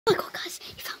my god, guys,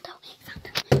 he found out.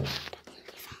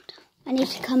 I need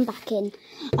to come back in.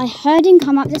 I heard him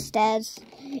come up the stairs,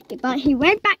 but he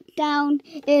went back down.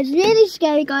 It was really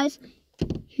scary, guys.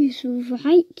 He's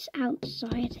right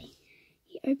outside.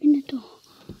 He opened the door.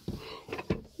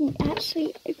 He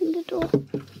actually opened the door.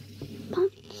 But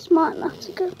smart enough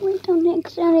to go way down there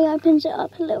because it only opens it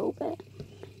up a little bit.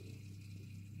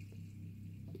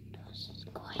 The door's as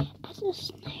quiet as a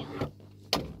snail.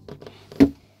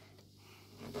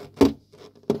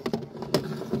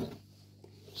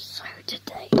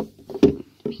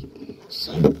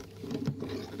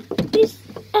 This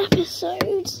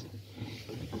episode,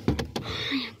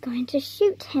 I am going to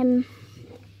shoot him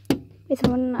with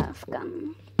one Nerf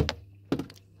gun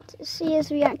to see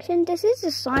his reaction. This is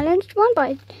a silenced one,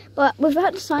 but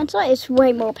without the silencer, it's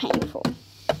way more painful.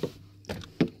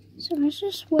 So let's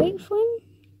just wait for him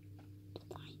to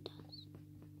find us.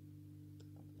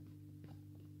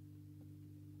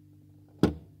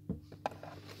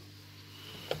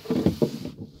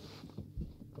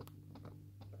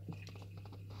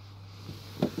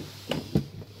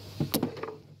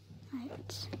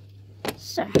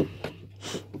 So, I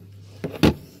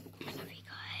love you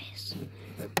guys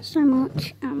so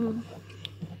much,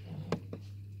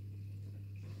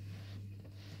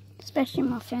 especially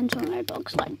my friends on their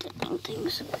dogs like doing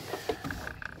things.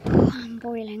 I'm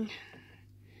boiling.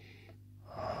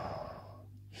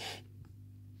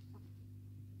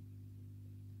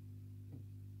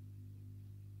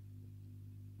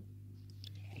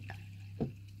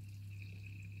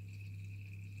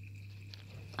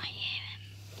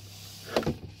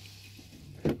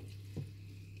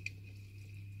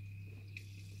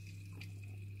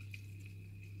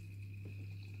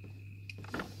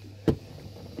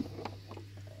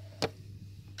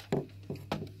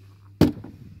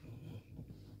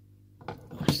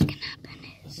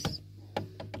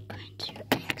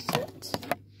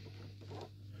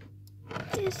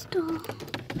 This door.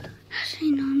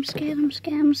 Actually, no, I'm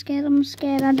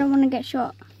scared. I don't want to get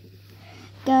shot.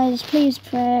 Guys, please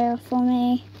pray for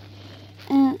me.